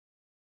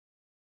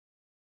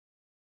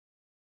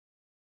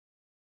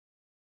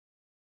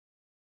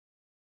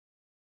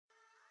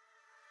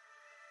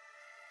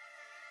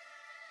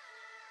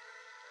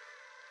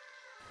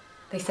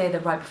They say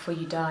that right before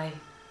you die,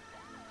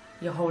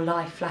 your whole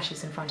life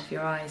flashes in front of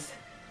your eyes.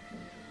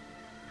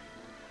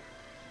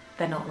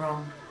 They're not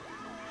wrong.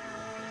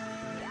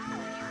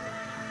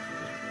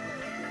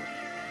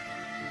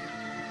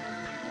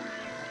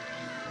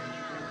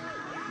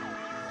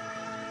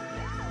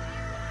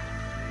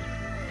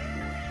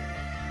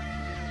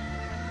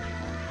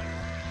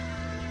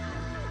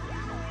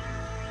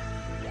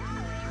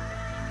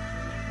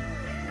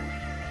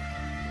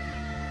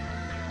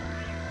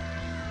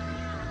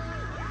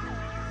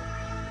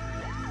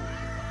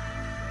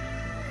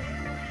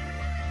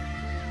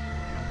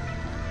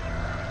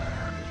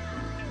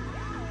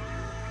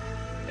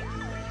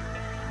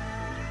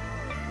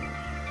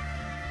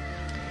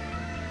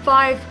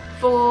 Five,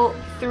 four,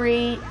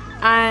 three,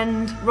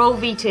 and roll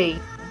VT.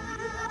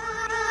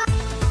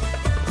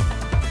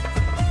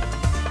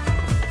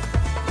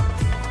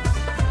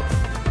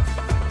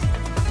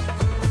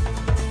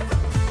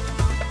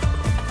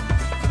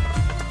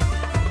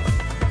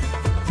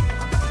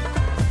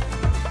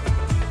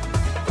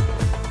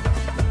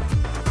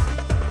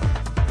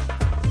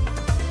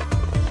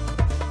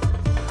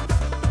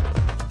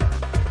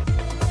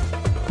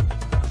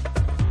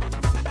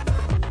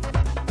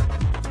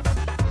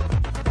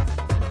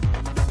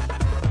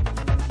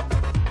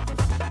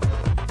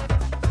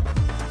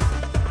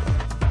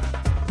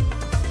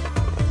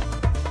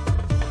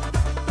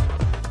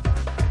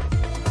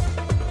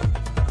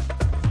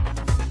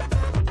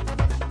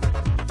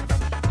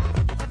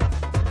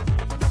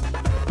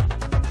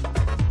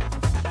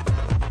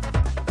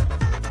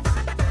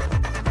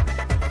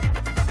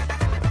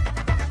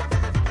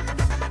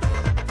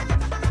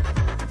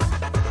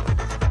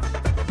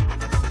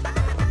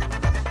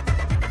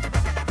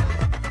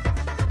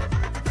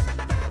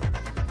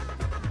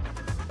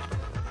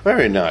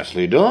 Very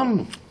nicely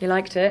done. You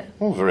liked it?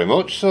 Oh, very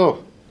much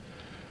so.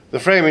 The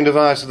framing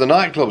device of the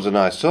nightclub's a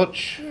nice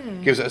touch. Yeah.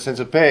 Gives it a sense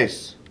of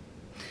pace.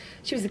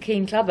 She was a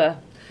keen clubber.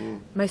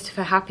 Most of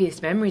her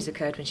happiest memories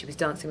occurred when she was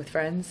dancing with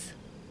friends.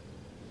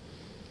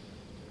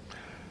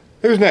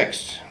 Who's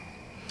next?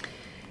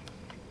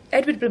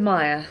 Edward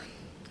Blamire,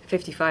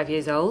 55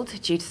 years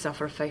old, due to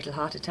suffer a fatal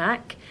heart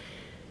attack.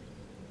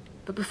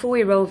 But before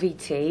we roll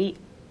VT,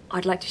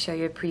 I'd like to show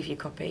you a preview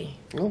copy.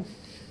 Oh.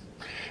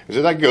 Is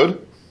it that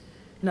good?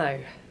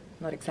 No,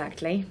 not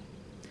exactly.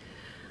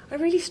 I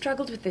really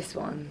struggled with this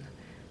one.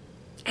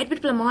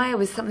 Edward Blamire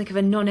was something of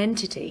a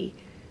non-entity.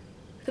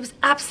 There was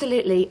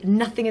absolutely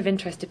nothing of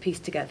interest to piece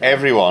together.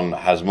 Everyone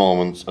has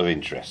moments of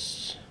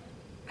interest.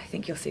 I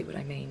think you'll see what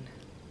I mean.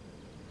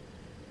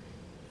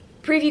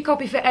 Preview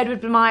copy for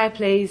Edward Blamire,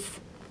 please.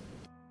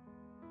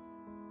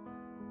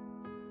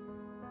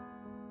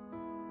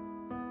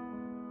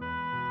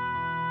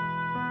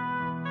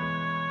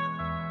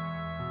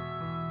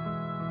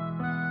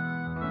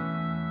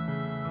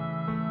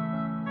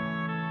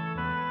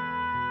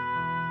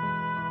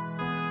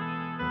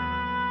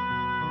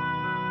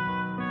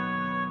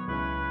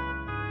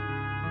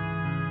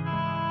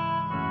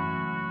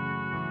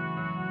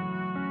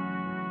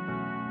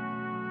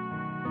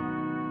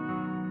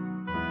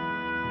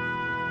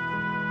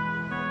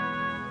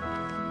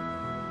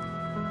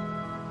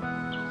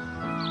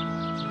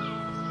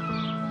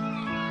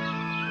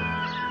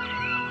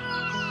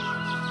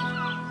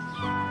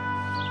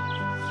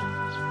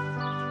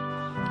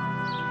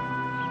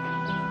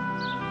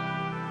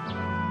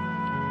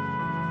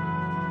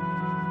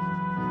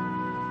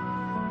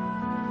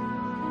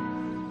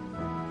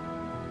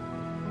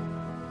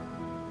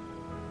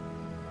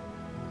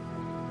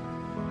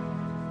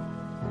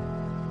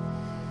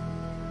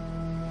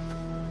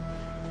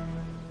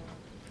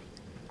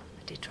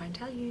 I did try and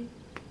tell you.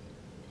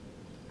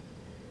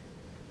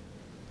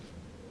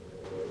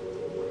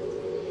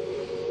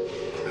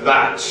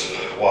 That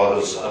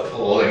was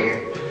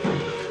appalling.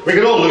 We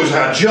could all lose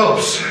our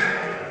jobs.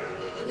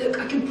 Look,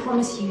 I can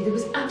promise you there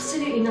was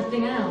absolutely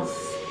nothing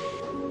else.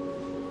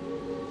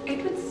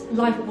 Edward's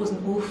life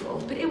wasn't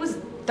awful, but it was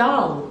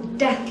dull,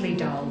 deathly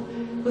dull,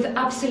 with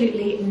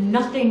absolutely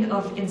nothing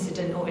of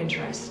incident or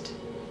interest.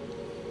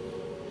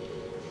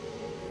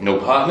 No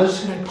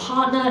partners? No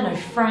partner, no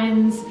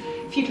friends,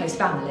 a few close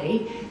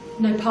family,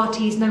 no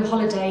parties, no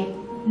holiday,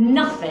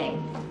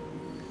 nothing.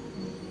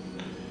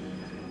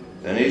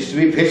 There needs to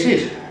be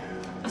pitied.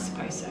 I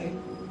suppose so.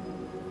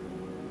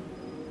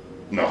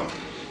 No.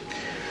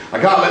 I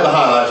can't let the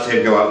highlights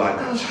tape go out like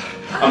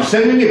that. I'm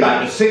sending you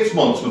back to 6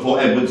 months before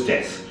Edward's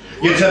death.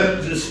 You're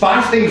to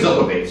spice things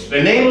up a bit,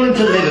 enable him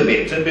to live a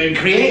bit, and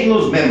creating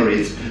those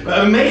memories,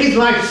 make his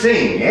life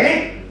sing,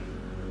 eh?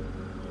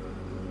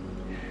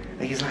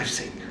 Make his life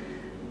sing.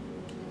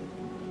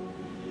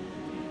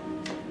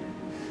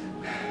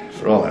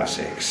 For all our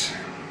sakes.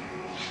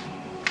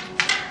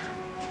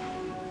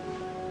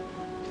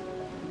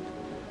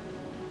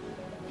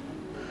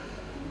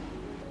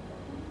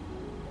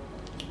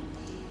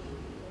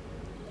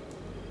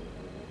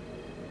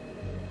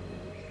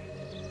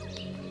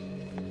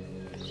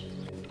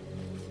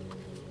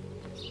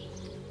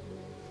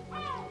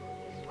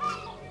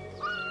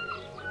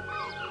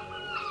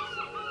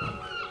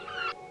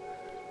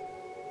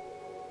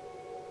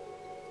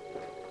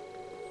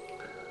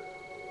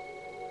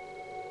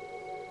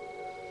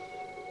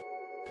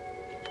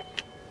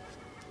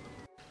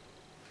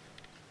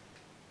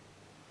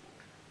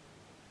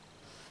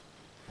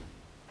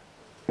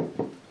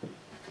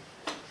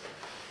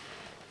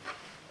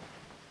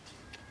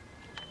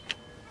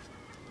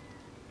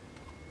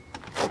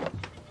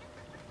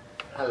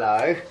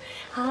 Hello.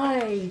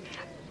 Hi.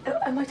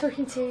 Am I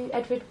talking to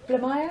Edward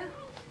Blamire?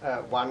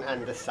 One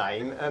and the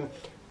same.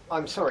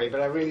 I'm sorry, but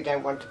I really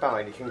don't want to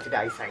buy anything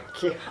today,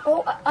 thank you.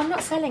 Oh, I'm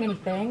not selling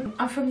anything.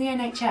 I'm from the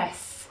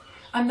NHS.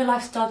 I'm the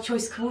Lifestyle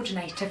Choice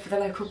Coordinator for the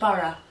local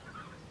borough.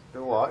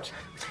 The what?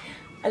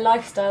 A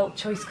Lifestyle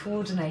Choice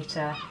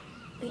Coordinator.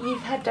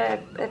 You've had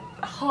a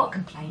heart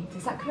complaint,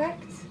 is that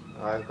correct?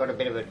 I've got a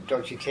bit of a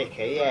dodgy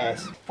ticker,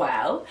 yes.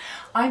 Well,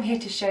 I'm here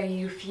to show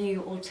you a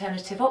few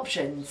alternative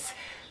options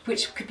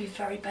which could be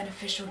very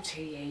beneficial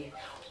to you.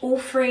 All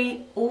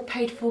free, all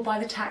paid for by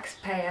the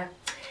taxpayer.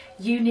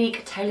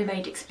 Unique,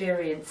 tailor-made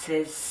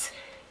experiences.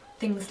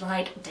 Things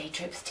like day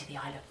trips to the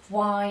Isle of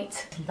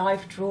Wight,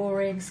 live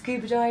drawing,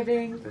 scuba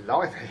diving.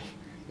 Blimey,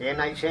 the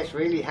NHS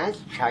really has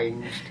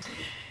changed.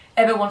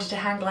 Ever wanted to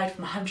hang glide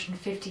from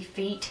 150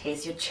 feet?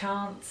 Here's your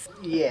chance.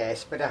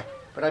 Yes, but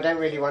I don't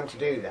really want to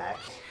do that.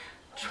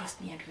 Trust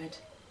me, Edward.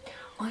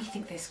 I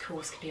think this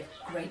course could be of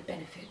great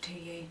benefit to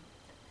you.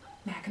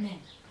 May I come in?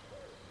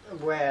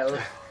 Well...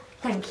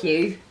 Thank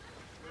you.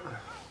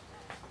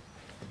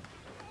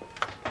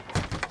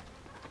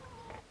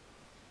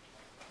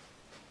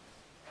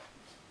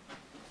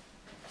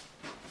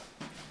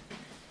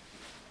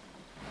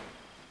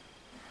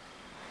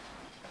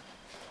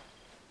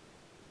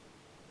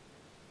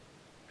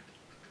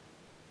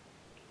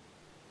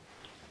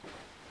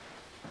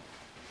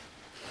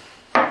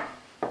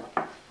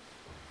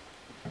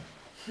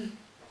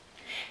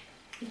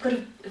 You've got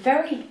a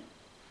very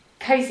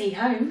cosy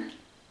home.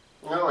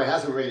 No, it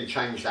hasn't really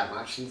changed that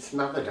much since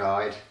Mother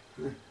died.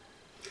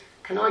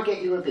 Can I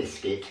get you a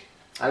biscuit?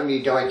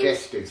 Only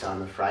digestives,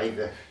 I'm afraid.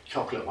 The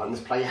chocolate ones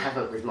play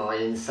havoc with my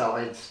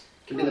insides.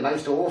 Can be the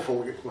most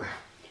awful, well,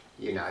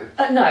 you know.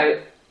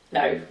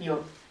 No,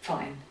 you're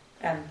fine.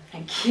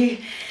 Thank you.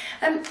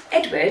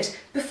 Edward,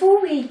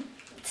 before we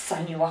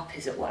sign you up,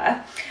 as it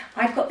were,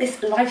 I've got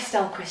this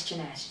lifestyle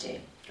questionnaire to do.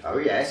 Oh,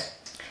 yes.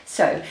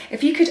 So,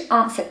 if you could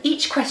answer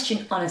each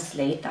question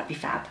honestly, that'd be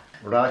fab.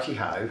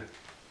 Righty-ho.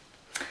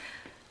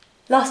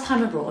 Last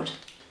time abroad?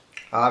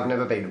 I've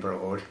never been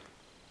abroad.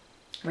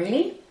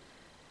 Really?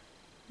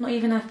 Not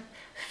even a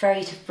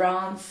ferry to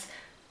France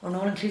or an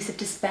all-inclusive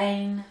to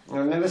Spain?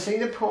 I've never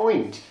seen the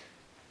point.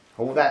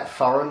 All that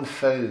foreign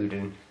food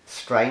and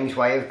strange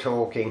way of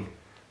talking.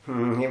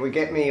 It would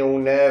get me all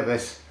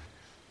nervous.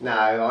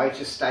 No, I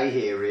just stay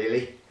here,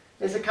 really.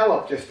 There's a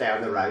co-op just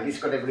down the road. It's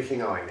got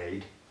everything I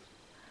need.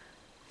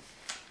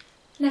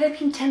 Never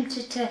been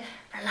tempted to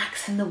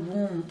relax in the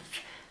warmth,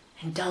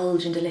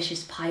 indulge in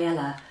delicious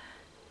paella,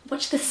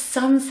 watch the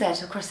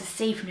sunset across the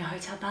sea from your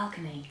hotel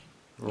balcony?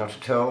 Not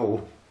at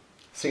all.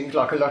 Seems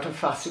like a lot of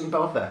fuss and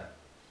bother.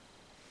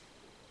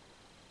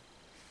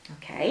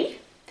 Okay.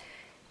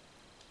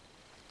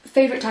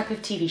 Favourite type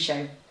of TV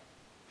show?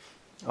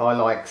 I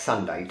like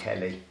Sunday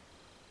telly.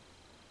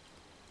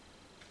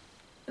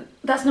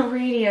 That's not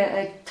really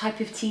a type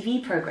of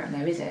TV programme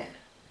though, is it?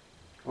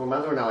 Well,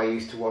 Mother and I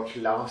used to watch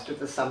Last of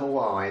the Summer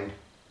Wine.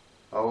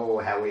 Oh,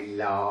 how we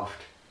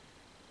laughed.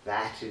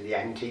 That and the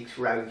Antiques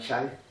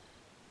Roadshow.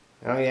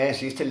 Oh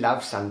yes, used to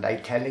love Sunday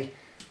telly.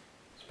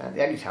 It's about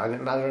the only time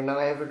that Mother and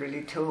I ever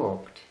really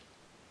talked.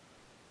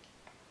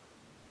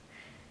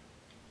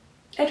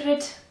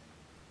 Edward,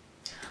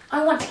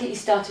 I want to get you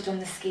started on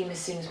this scheme as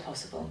soon as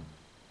possible.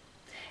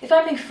 If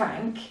I'm being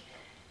frank,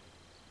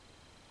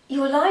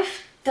 your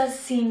life does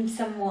seem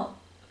somewhat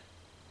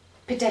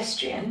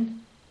pedestrian.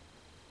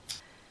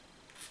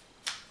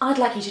 I'd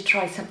like you to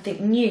try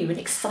something new and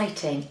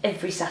exciting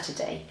every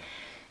Saturday.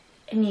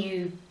 A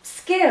new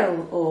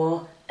skill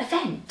or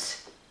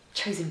event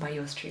chosen by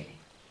yours truly.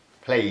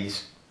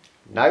 Please,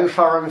 no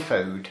foreign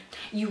food.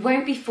 You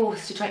won't be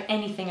forced to try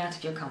anything out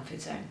of your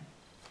comfort zone.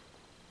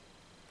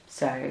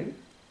 So,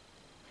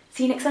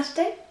 see you next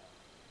Saturday?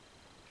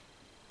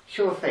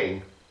 Sure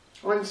thing.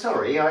 Oh, I'm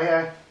sorry,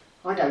 I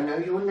don't know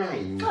your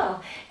name. Oh,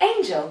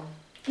 Angel.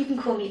 You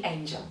can call me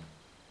Angel.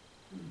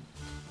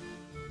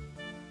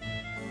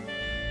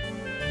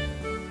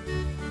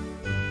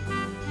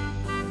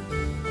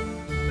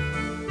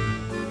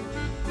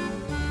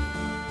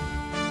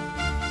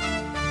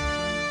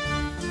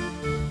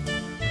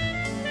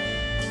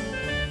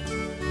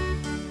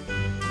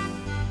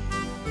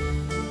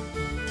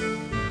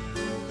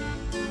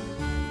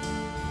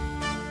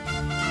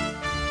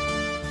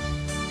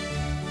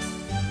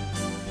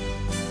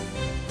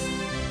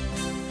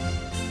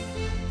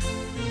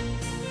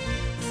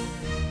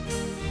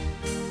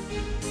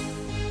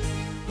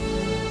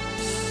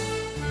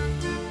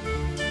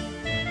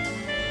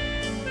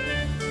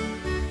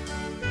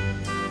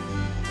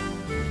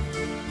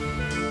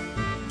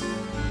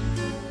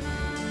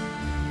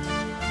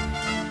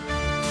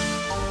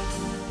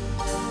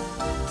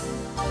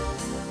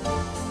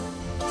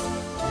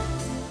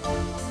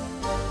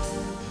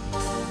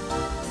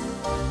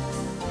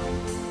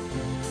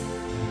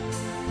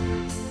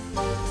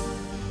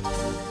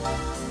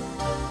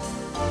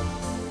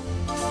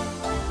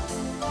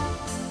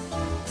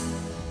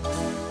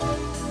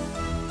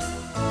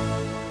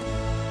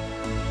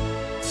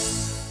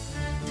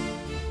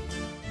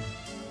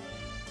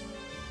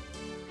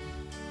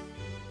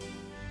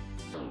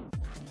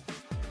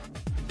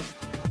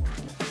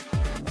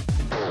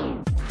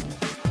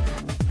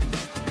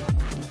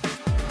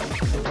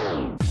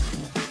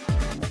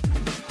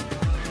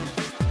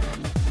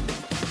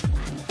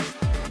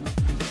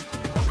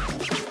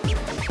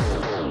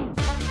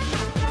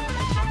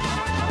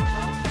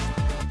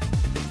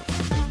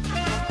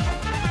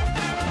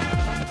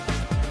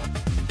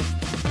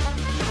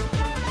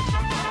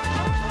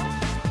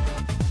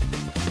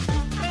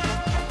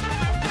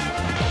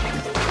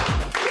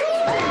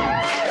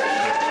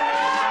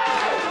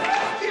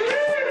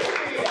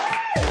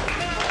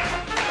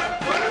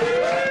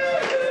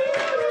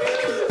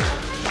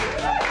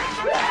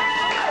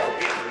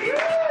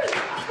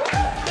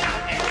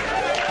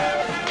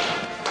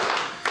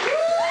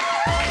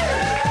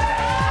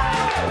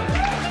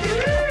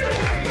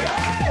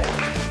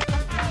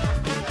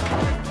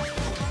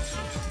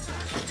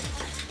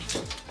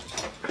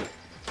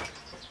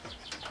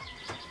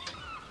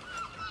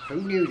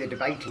 the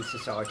debating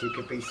society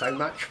could be so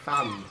much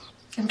fun.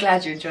 I'm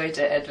glad you enjoyed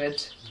it,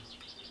 Edward.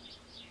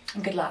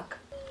 And good luck.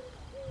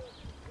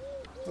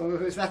 Well,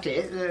 was that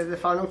it? The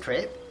final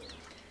trip?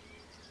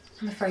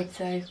 I'm afraid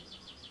so.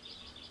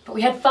 But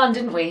we had fun,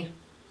 didn't we?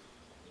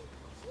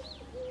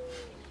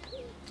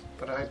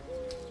 But I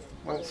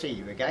won't see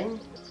you again.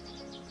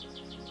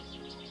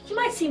 You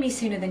might see me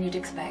sooner than you'd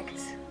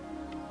expect.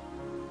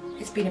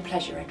 It's been a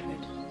pleasure,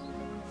 Edward.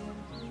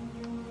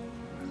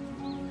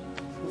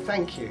 Well,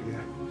 thank you.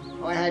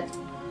 I had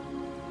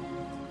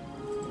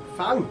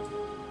fun.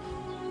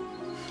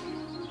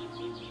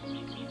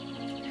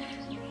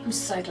 I'm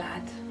so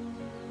glad.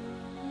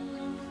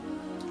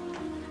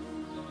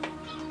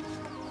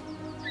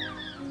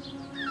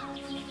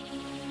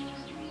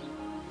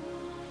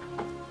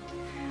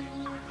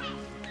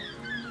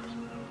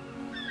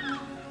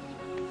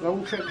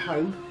 Long trip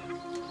home.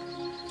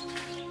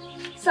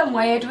 Some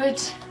way,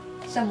 Edward.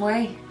 Some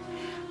way.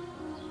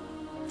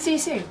 See you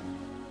soon.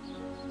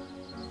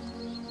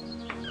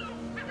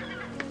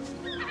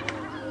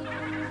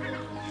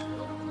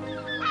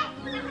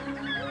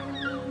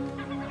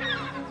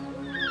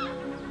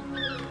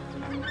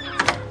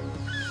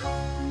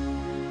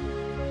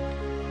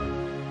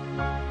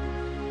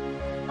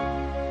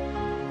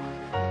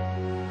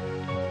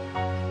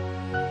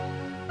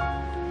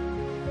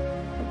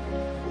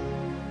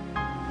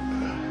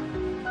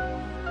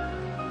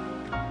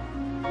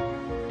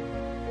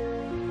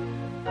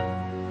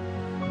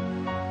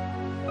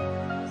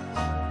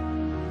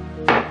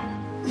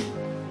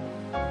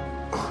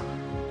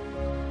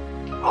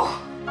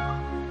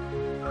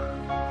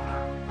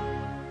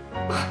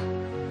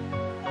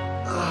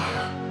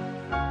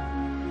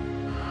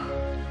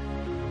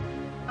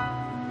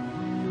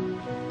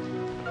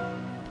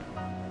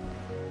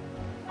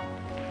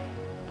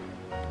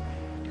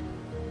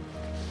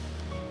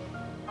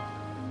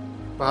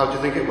 Well, how do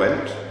you think it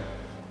went?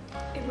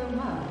 It went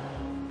well.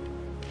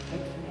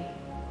 Hopefully.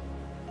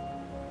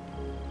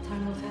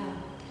 Time will tell.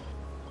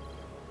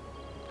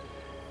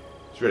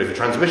 It's ready for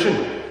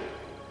transmission.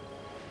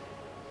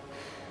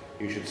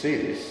 You should see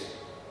this.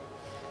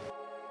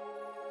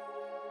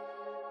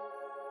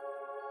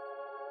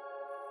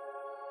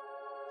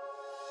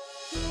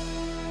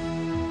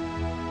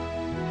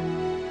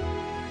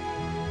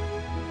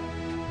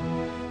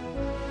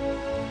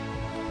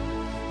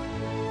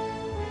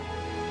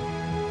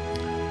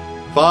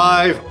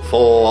 Five,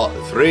 four,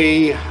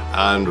 three,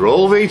 and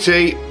roll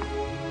VT.